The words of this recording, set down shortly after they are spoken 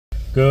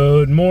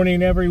Good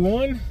morning,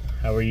 everyone.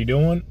 How are you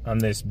doing on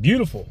this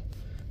beautiful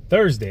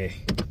Thursday?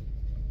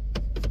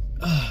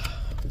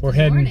 We're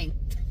heading.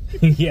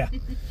 Yeah,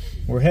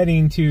 we're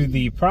heading to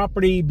the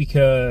property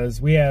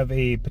because we have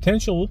a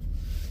potential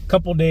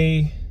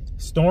couple-day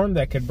storm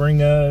that could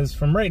bring us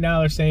from right now.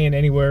 They're saying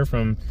anywhere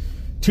from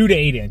 2 to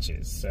 8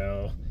 inches.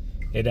 So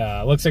it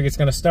looks like it's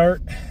going to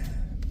start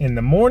in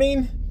the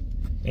morning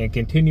and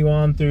continue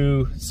on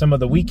through some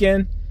of the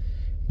weekend.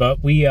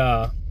 But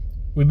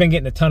we've been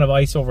getting a ton of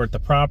ice over at the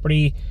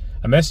property.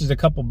 I messaged a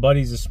couple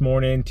buddies this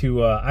morning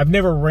to, I've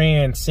never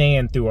ran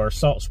sand through our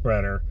salt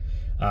spreader.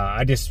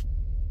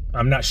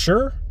 I'm not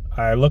sure.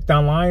 I looked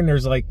online,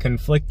 there's like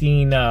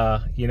conflicting,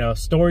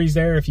 stories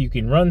there if you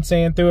can run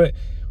sand through it.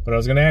 What I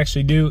was gonna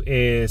actually do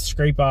is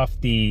scrape off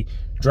the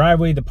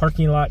driveway, the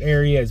parking lot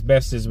area as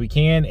best as we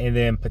can, and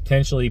then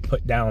potentially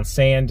put down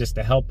sand just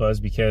to help us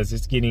because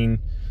it's getting,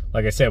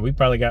 like I said, we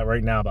probably got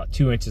right now about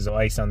 2 inches of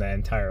ice on that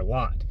entire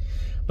lot.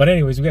 But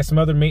anyways, we got some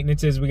other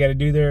maintenances we got to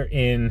do there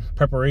in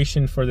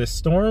preparation for this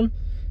storm.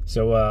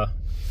 So,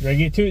 you ready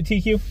to get to it,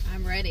 TQ?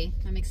 I'm ready.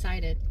 I'm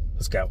excited.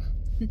 Let's go.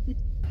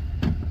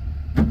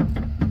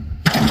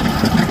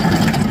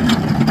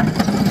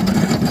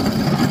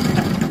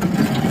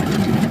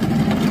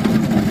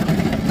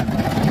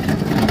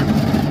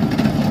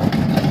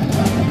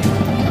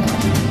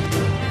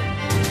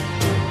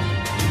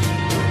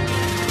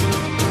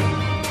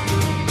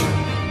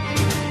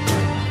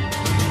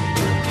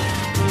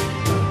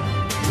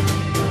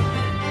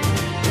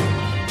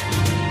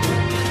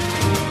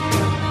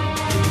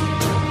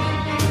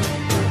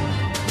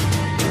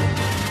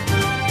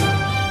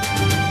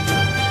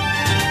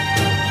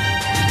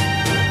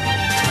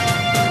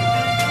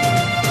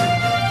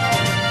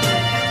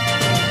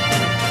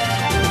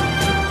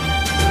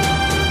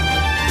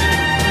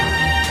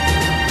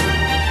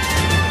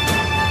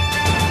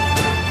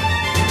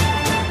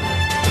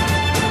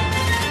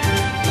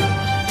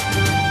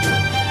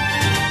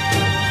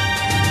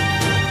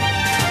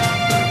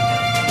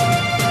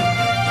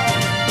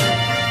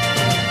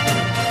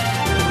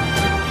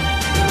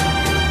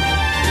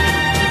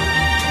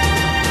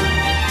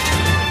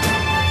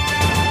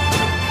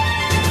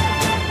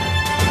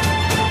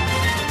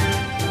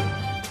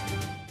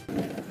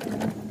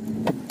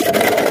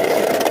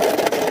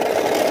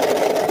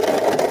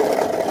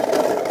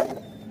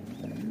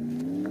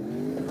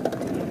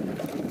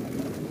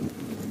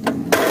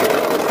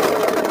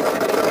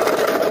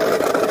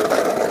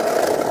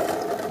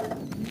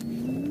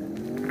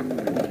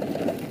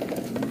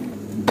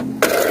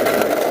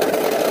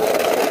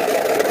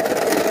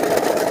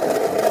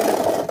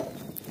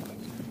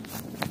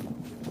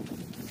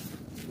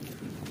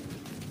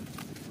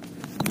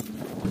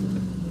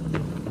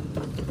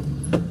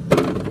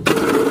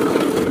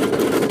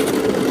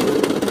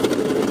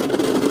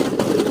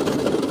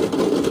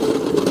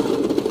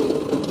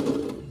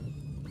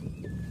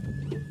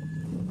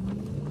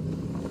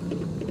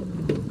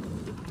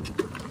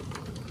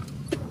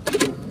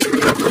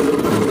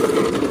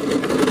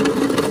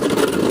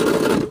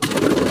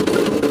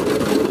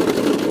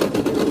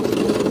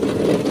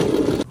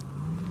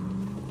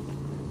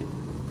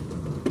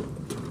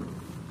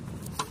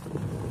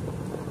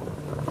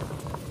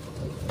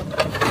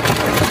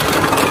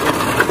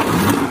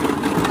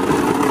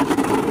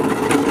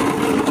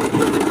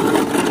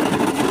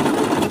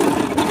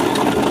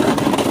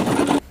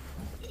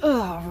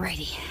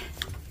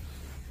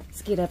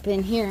 Get up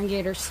in here and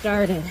get her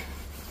started.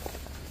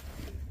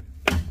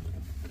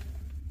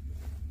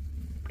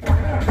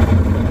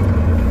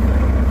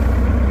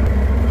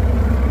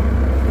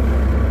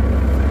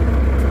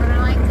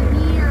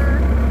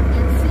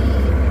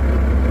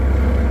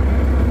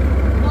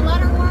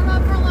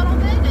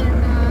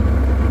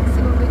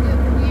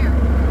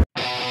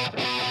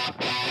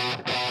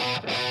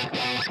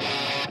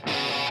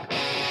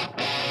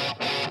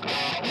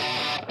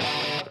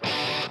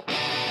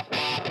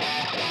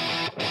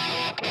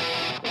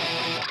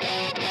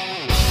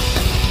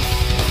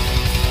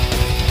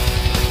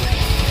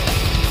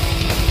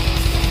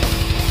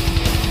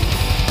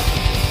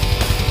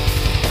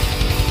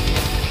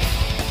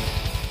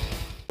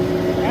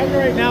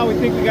 Right now we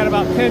think we got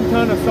about 10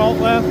 tons of salt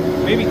left,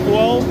 maybe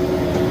 12.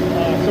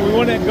 So we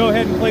want to go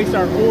ahead and place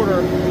our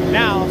order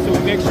now so we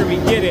make sure we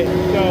get it.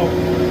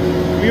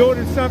 So we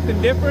ordered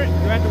something different.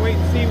 We have to wait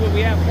and see what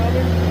we have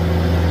covered.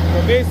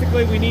 So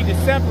basically we need to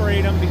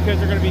separate them because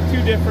they're going to be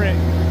two different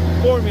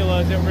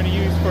formulas that we're going to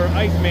use for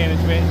ice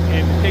management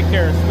and to take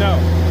care of snow.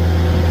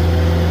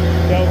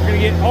 So we're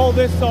going to get all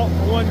this salt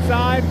to one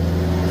side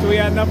so we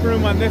have enough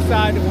room on this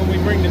side that when we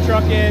bring the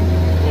truck in,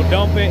 we'll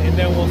dump it and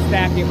then we'll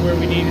stack it where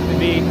we need it to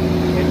be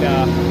and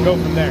go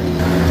from there.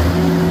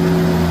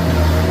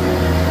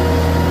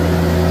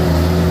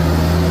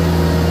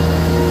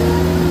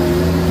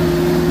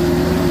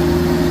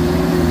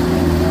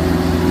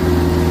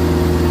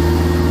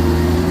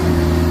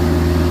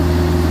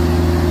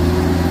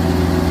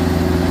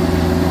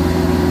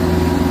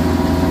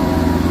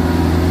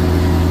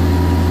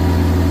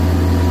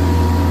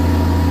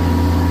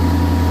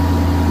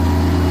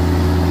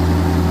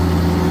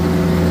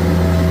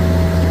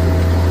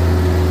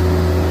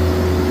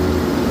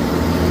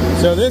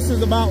 So this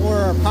is about where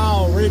our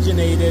pile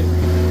originated.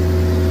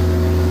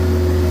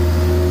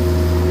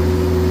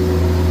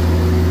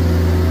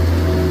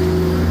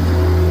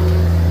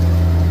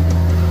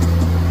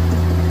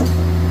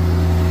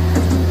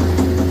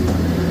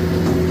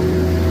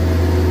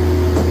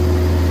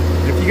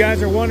 If you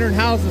guys are wondering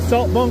how's the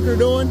salt bunker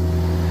doing,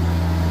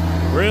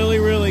 really,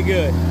 really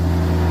good.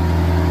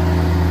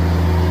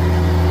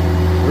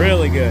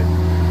 Really good.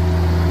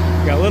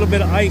 Got a little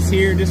bit of ice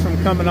here just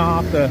from coming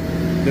off the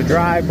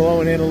drive,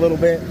 blowing in a little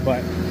bit,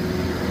 but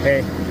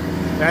hey,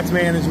 that's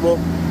manageable.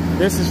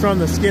 This is from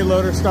the skid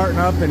loader starting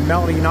up and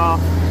melting off.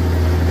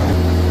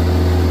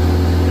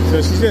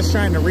 So she's just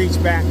trying to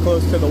reach back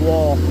close to the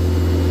wall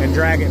and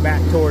drag it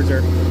back towards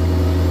her.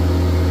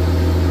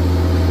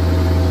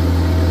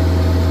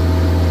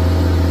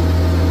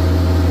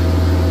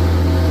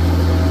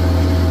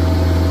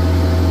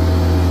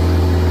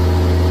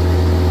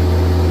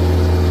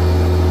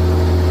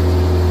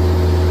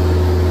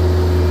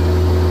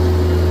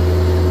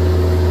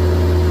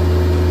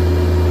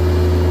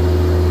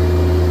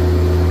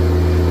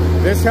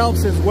 This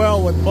helps as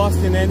well with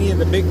busting any of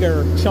the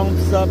bigger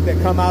chunks up that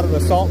come out of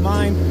the salt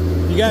mine.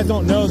 If you guys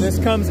don't know, this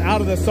comes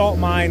out of the salt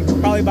mine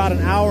probably about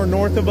an hour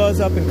north of us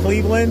up in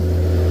Cleveland.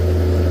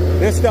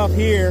 This stuff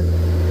here,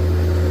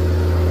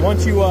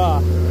 once you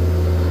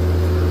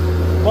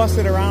bust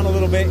it around a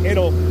little bit,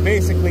 it'll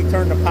basically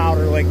turn to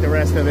powder like the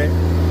rest of it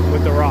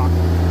with the rock.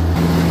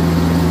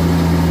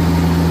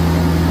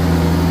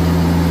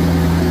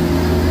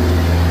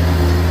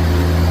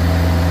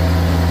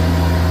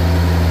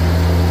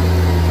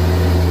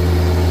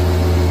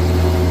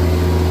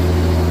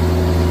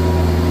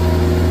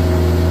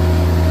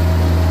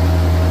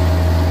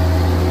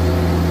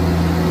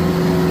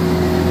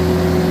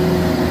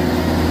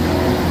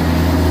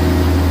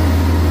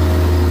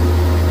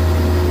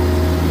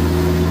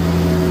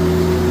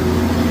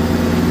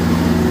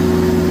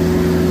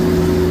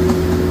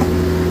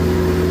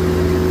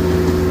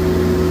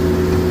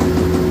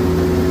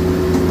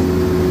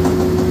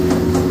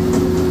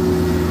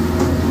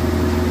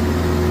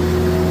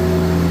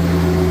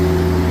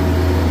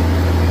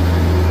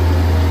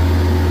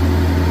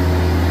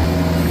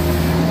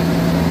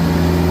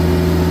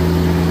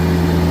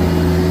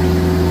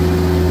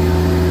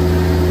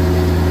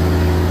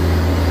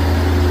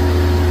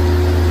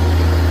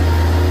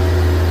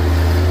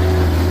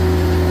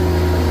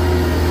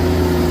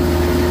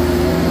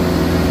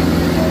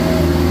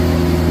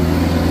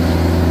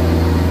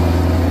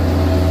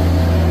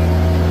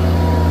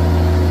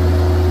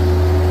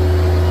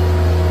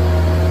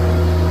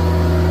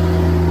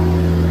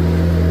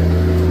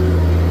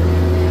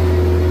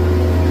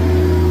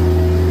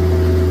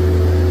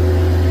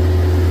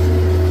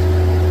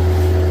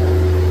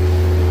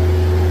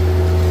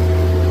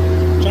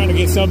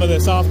 Some of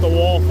this off the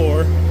wall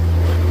for her.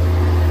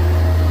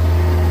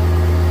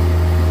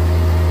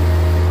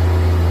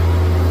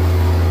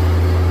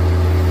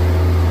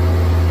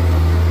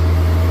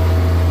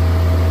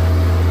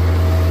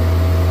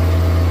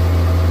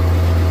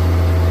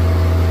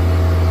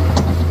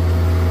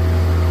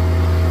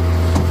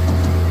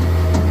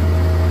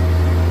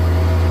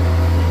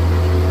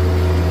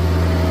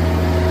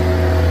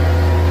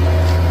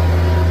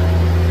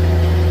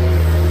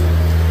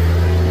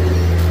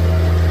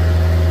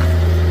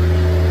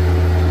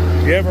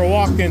 You ever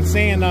walked in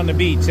sand on the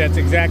beach? That's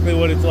exactly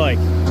what it's like.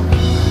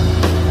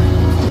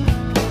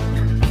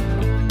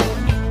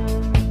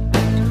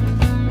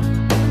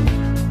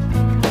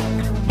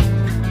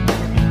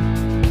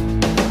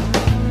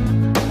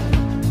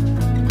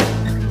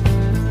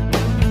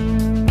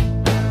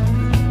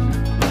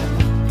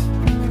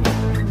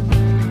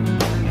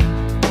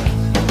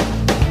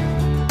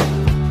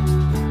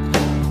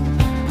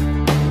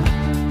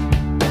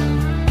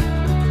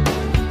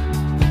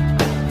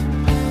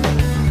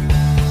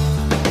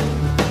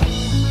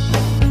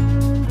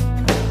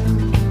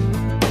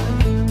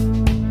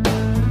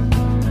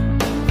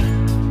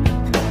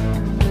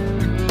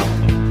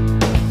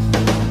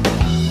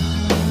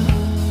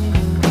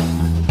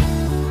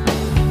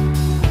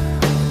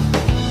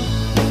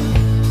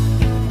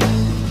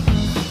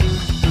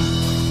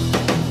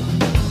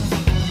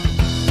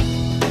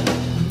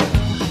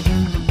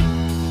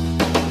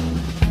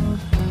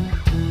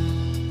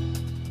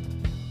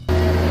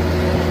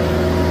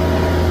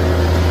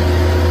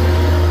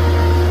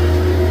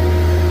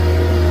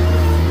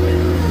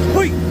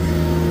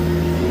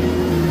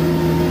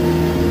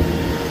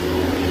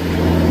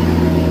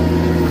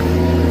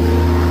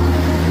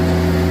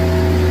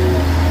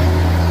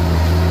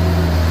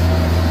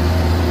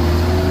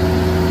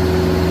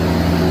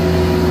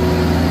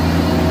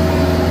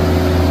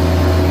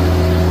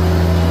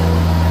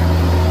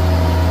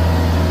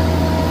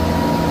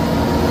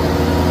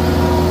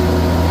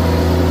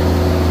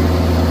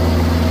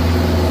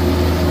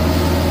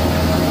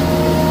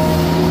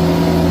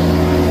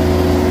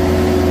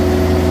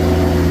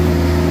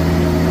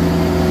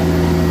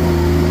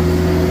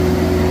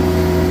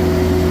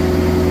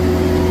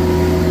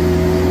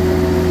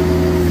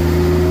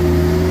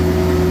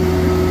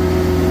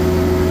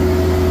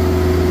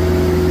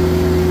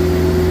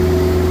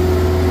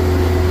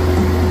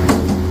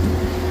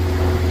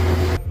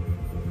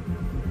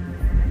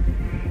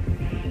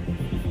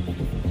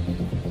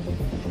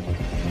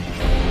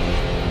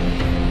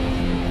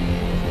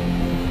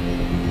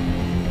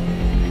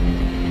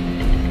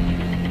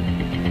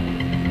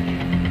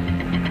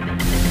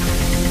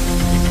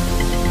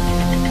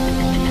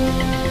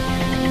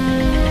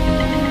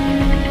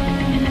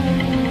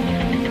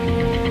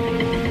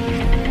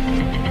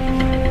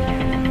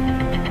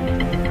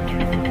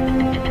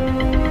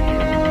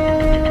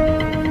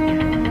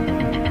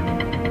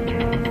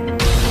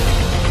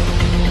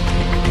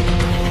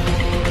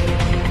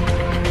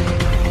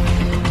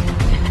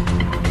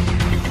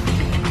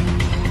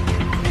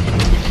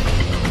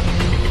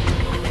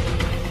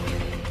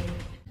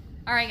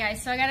 right,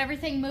 guys, so I got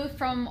everything moved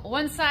from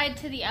one side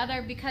to the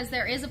other because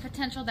there is a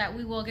potential that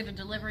we will get a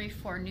delivery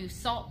for new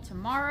salt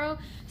tomorrow.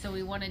 So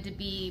we wanted to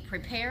be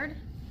prepared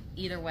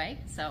either way.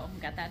 So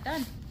we got that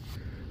done.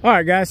 All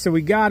right, guys, so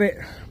we got it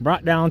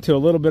brought down to a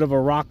little bit of a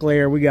rock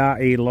layer. We got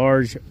a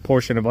large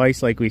portion of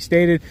ice like we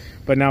stated,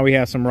 but now we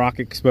have some rock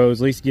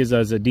exposed. At least gives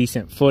us a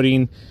decent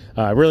footing.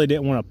 I really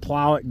didn't want to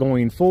plow it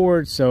going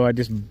forward, so I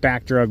just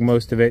back drug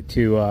most of it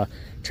to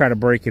try to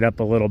break it up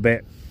a little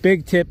bit.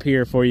 Big tip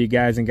here for you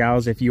guys and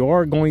gals: if you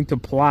are going to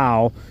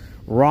plow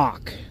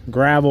rock,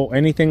 gravel,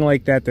 anything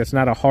like that that's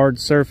not a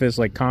hard surface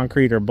like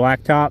concrete or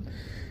blacktop,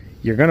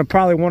 you're going to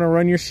probably want to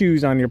run your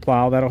shoes on your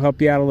plow. That'll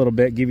help you out a little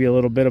bit, give you a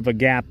little bit of a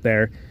gap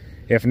there.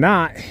 If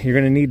not, you're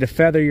going to need to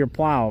feather your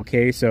plow,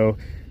 okay? So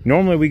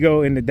normally we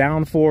go into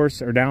down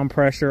force or down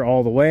pressure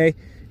all the way.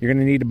 You're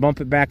going to need to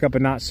bump it back up a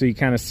notch so you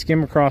kind of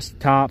skim across the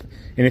top.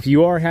 And if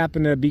you are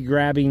happen to be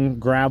grabbing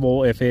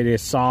gravel, if it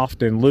is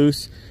soft and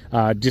loose,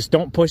 just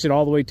don't push it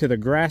all the way to the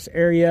grass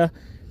area.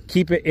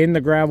 Keep it in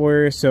the gravel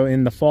area, so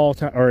in the fall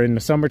time or in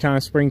the summertime,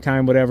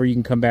 springtime, whatever, you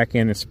can come back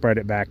in and spread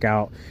it back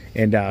out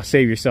and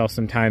save yourself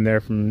some time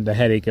there from the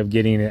headache of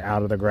getting it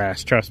out of the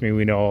grass. Trust me,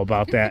 we know all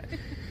about that.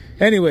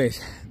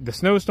 Anyways, the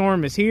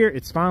snowstorm is here.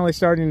 It's finally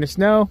starting to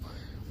snow.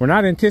 We're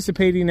not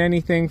anticipating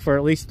anything for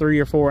at least 3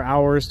 or 4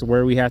 hours to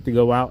where we have to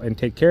go out and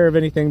take care of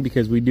anything,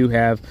 because we do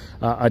have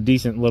a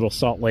decent little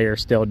salt layer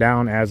still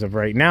down as of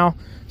right now.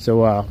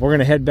 So we're going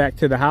to head back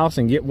to the house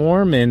and get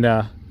warm and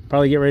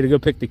probably get ready to go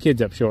pick the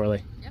kids up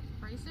shortly.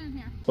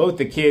 Both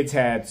the kids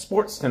had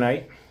sports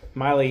tonight.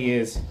 Miley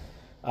is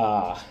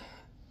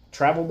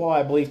travel ball,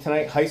 I believe,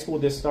 tonight. High school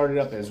just started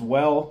up as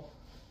well.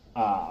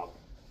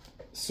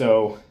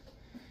 So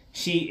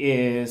she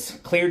is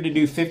cleared to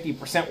do 50%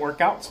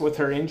 workouts with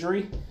her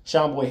injury.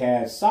 Sean Boy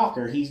has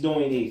soccer. He's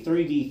doing a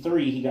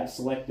 3v3 he got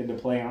selected to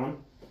play on.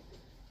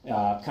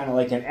 Kind of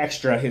like an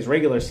extra. His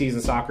regular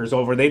season soccer is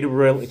over. They did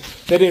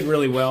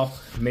really well.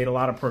 Made a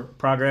lot of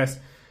progress.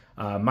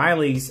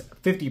 Miley's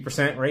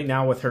 50% right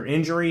now with her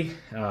injury.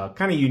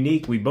 Kind of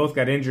unique. We both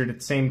got injured at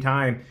the same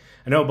time.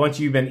 I know a bunch of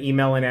you have been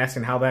emailing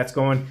asking how that's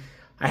going.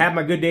 I have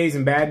my good days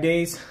and bad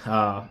days.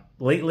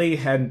 Lately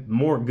had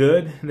more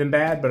good than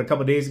bad, but a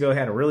couple days ago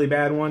had a really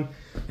bad one.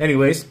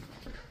 Anyways,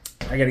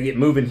 I got to get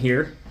moving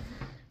here,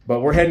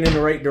 but we're heading in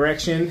the right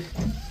direction.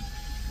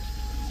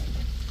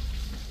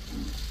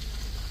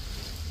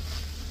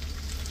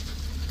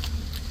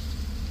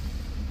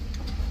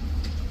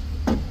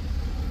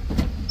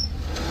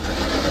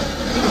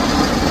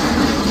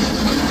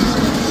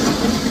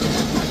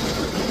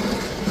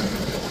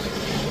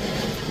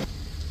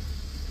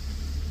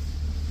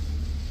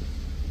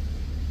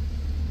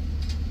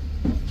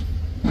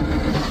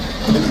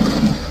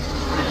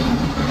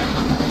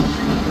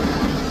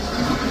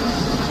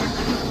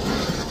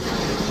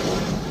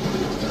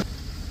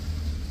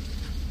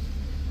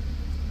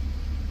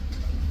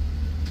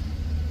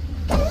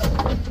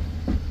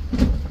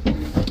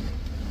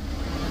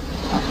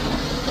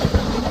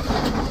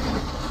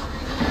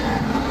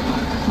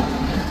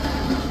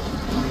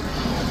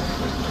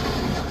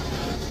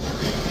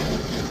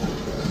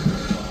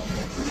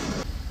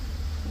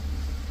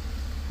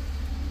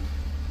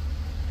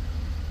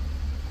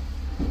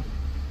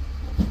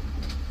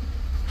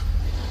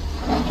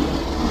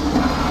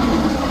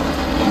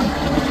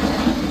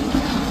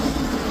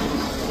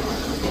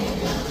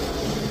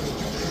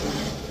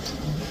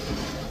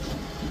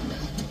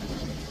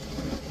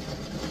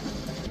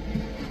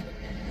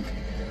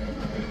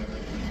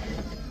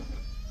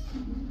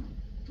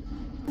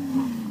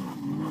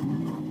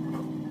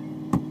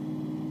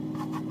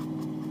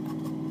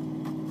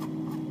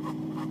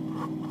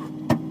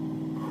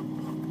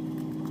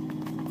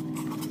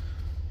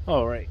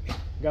 All right,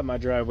 got my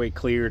driveway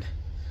cleared.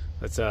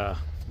 Let's go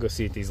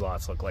see what these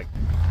lots look like.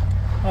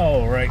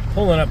 All right,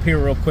 pulling up here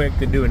real quick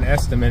to do an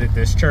estimate at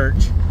this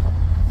church.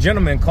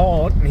 Gentleman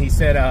called and he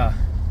said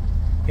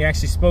he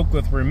actually spoke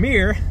with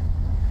Ramir,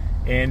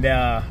 and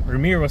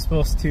Ramir was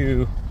supposed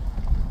to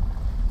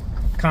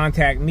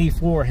contact me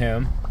for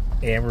him,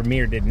 and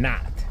Ramir did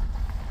not.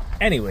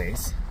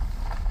 Anyways,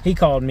 he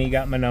called me,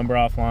 got my number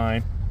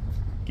offline,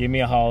 gave me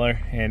a holler,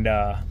 and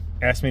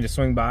asked me to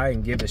swing by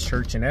and give this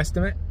church an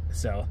estimate.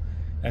 So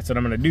that's what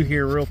I'm going to do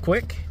here real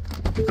quick.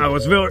 I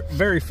was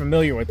very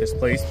familiar with this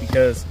place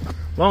because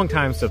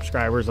longtime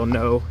subscribers will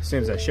know as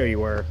soon as I show you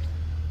where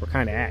we're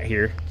kind of at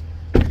here.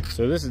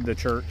 So this is the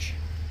church.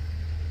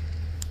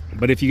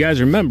 But if you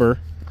guys remember,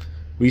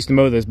 we used to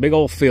mow this big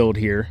old field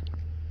here,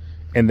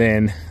 and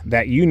then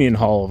that Union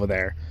Hall over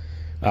there.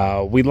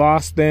 We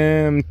lost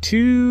them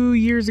 2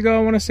 years ago,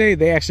 I want to say.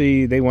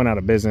 They went out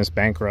of business,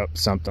 bankrupt,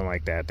 something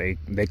like that.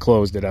 They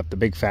closed it up. The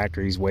big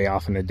factory's way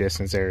off in the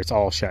distance there. It's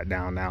all shut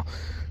down now.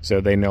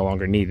 So they no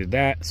longer needed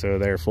that. So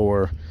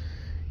therefore,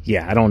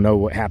 yeah, I don't know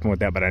what happened with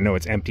that, but I know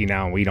it's empty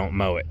now and we don't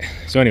mow it.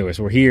 So anyways,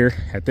 we're here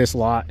at this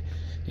lot,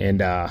 and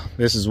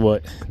this is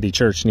what the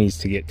church needs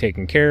to get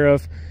taken care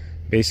of.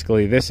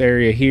 Basically this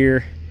area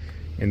here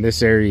and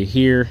this area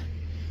here.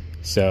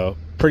 So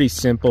pretty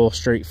simple,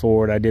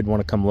 straightforward. I did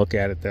want to come look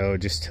at it though,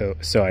 just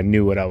so I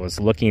knew what I was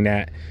looking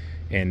at.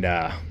 And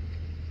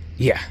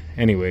yeah,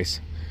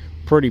 anyways,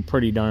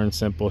 pretty darn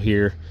simple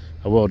here.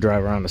 I will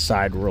drive around the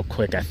side real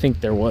quick. I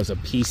think there was a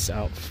piece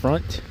out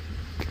front.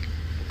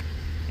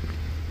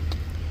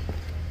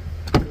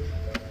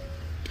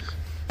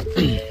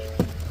 It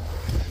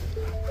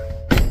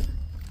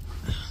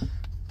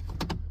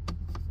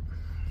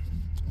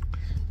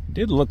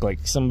did look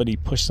like somebody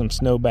pushed some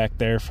snow back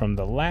there from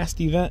the last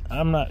event.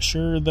 I'm not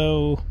sure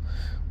though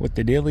what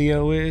the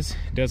dealio is.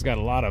 It does got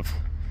a lot of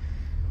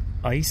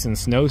ice and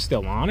snow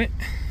still on it.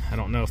 I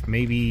don't know if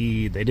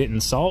maybe they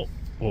didn't salt,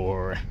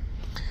 or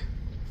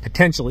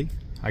potentially,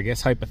 I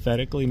guess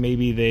hypothetically,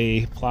 maybe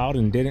they plowed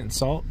and didn't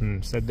salt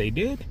and said they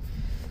did.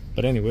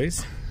 But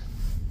anyways,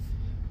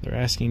 they're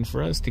asking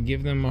for us to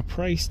give them a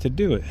price to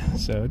do it.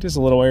 So just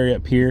a little area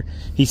up here.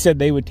 He said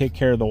they would take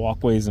care of the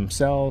walkways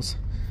themselves.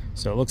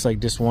 So it looks like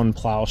just one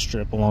plow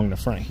strip along the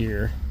front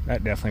here.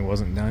 That definitely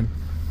wasn't done.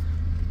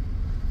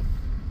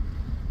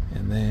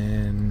 And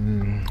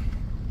then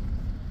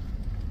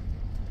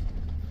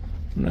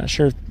I'm not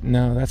sure.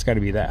 No, that's got to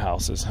be that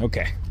house's.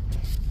 Okay.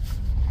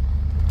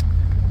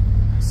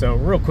 So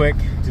real quick,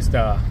 just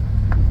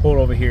pulled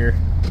over here,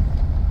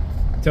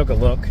 took a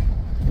look.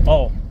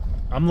 Oh,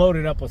 I'm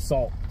loaded up with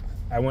salt.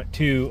 I went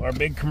to our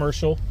big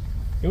commercial.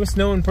 It was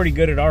snowing pretty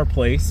good at our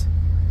place,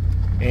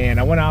 and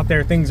I went out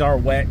there. Things are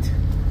wet,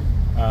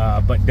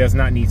 but does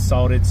not need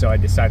salted, so I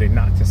decided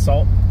not to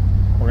salt.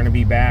 We're gonna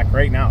be back.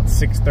 Right now it's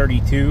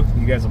 6:32.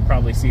 You guys will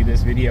probably see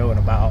this video in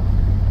about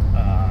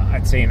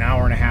I'd say an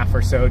hour and a half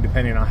or so,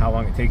 depending on how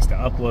long it takes to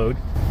upload.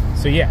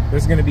 So yeah,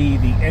 this is gonna be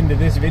the end of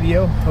this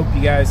video. Hope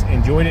you guys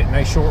enjoyed it.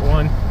 Nice short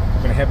one.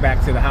 We're gonna head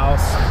back to the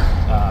house,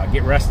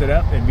 get rested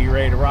up, and be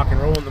ready to rock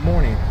and roll in the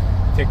morning.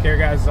 Take care,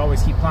 guys. As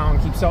always, keep plowing,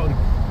 keep salting,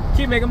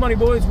 keep making money,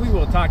 boys. We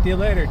will talk to you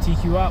later.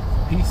 TQ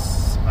out.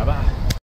 Peace. Bye-bye.